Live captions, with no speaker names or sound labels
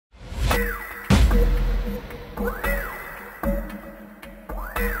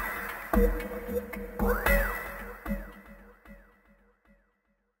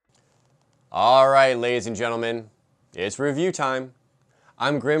All right, ladies and gentlemen, it's review time.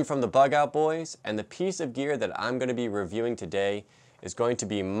 I'm Grimm from the Bug Out Boys, and the piece of gear that I'm going to be reviewing today is going to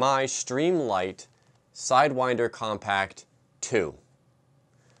be my Streamlight Sidewinder Compact II.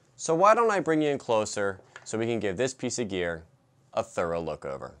 So why don't I bring you in closer so we can give this piece of gear a thorough look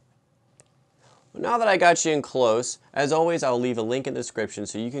over. Now that I got you in close, as always, I'll leave a link in the description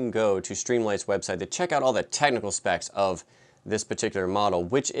so you can go to Streamlight's website to check out all the technical specs of this particular model,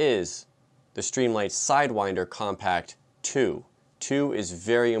 which is the Streamlight Sidewinder Compact II. 2 is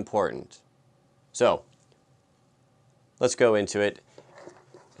very important. So, let's go into it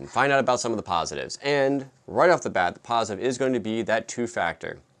and find out about some of the positives. And right off the bat, the positive is going to be that 2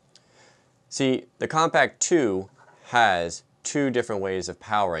 factor. See, the Compact II has 2 different ways of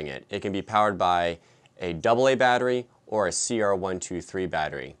powering it. It can be powered by a AA battery or a CR123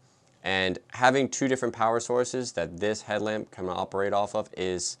 battery. And having 2 different power sources that this headlamp can operate off of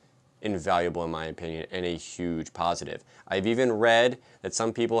is invaluable in my opinion and a huge positive. I've even read that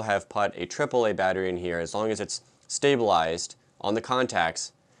some people have put a AAA battery in here as long as it's stabilized on the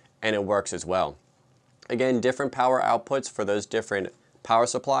contacts and it works as well. Again, different power outputs for those different power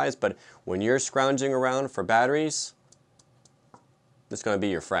supplies, but when you're scrounging around for batteries, it's going to be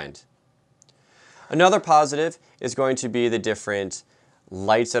your friend. Another positive is going to be the different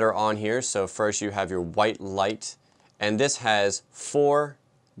lights that are on here. So first you have your white light, and this has 4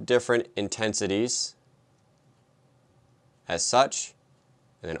 different intensities as such,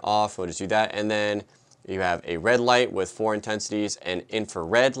 and then off, we'll just do that, and then you have a red light with 4 intensities, and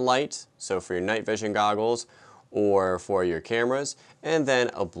infrared light, so for your night vision goggles or for your cameras, and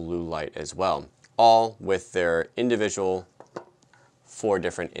then a blue light as well, all with their individual 4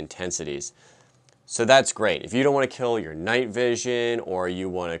 different intensities. So that's great. If you don't want to kill your night vision or you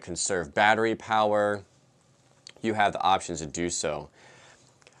want to conserve battery power, you have the options to do so.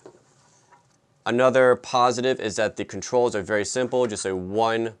 Another positive is that the controls are very simple, just a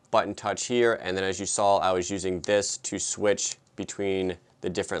 1 button touch here, and then as you saw, I was using this to switch between the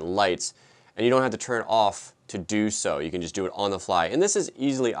different lights, and you don't have to turn off to do so. You can just do it on the fly, and this is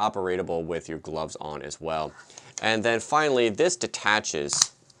easily operatable with your gloves on as well. And then finally, this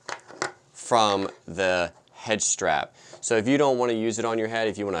detaches from the head strap. So if you don't want to use it on your head,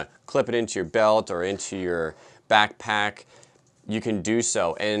 if you want to clip it into your belt or into your backpack, you can do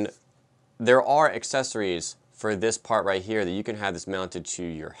so. And there are accessories for this part right here that you can have this mounted to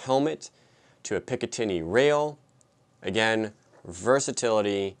your helmet, to a Picatinny rail. Again,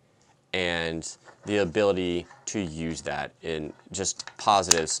 versatility and the ability to use that in just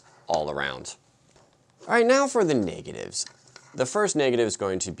positives all around. All right, now for the negatives. The first negative is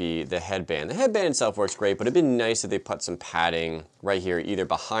going to be the headband. The headband itself works great, but it'd be nice if they put some padding right here, either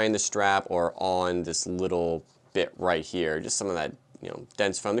behind the strap or on this little bit right here, just some of that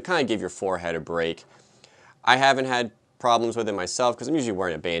dense foam to kind of give your forehead a break. I haven't had problems with it myself because I'm usually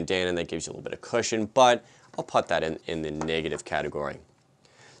wearing a bandana and that gives you a little bit of cushion, but I'll put that in the negative category.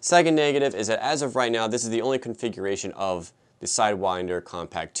 Second negative is that as of right now, this is the only configuration of the Sidewinder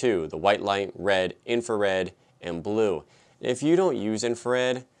Compact II, the white light, red, infrared, and blue. If you don't use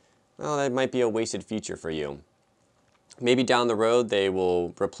infrared, well, that might be a wasted feature for you. Maybe down the road they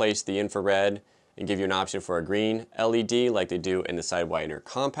will replace the infrared and give you an option for a green LED like they do in the Sidewinder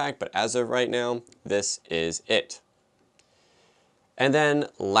Compact, but as of right now, this is it. And then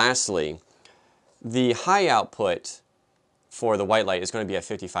lastly, the high output for the white light is going to be at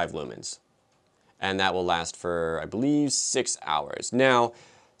 55 lumens, and that will last for, I believe, 6 hours. Now,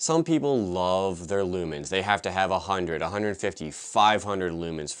 some people love their lumens. They have to have 100, 150, 500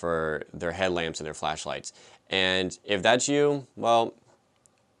 lumens for their headlamps and their flashlights. And if that's you, well,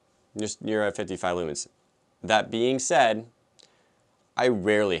 you're at 55 lumens. That being said, I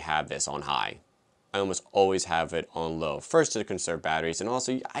rarely have this on high. I almost always have it on low. First, to conserve batteries, and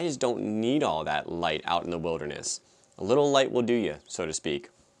also I just don't need all that light out in the wilderness. A little light will do you, so to speak.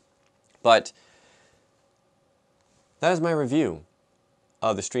 But that is my review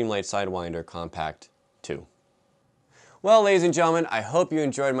of the Streamlight Sidewinder Compact II. Well, ladies and gentlemen, I hope you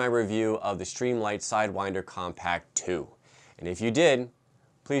enjoyed my review of the Streamlight Sidewinder Compact II. And if you did,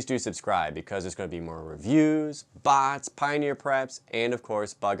 please do subscribe because there's going to be more reviews, bots, Pioneer preps, and of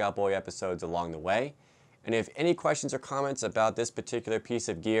course, Bug Out Boy episodes along the way. And if any questions or comments about this particular piece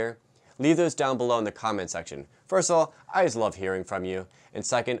of gear, leave those down below in the comment section. First of all, I just love hearing from you. And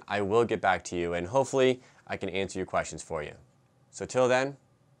second, I will get back to you and hopefully I can answer your questions for you. So till then,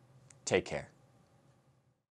 take care.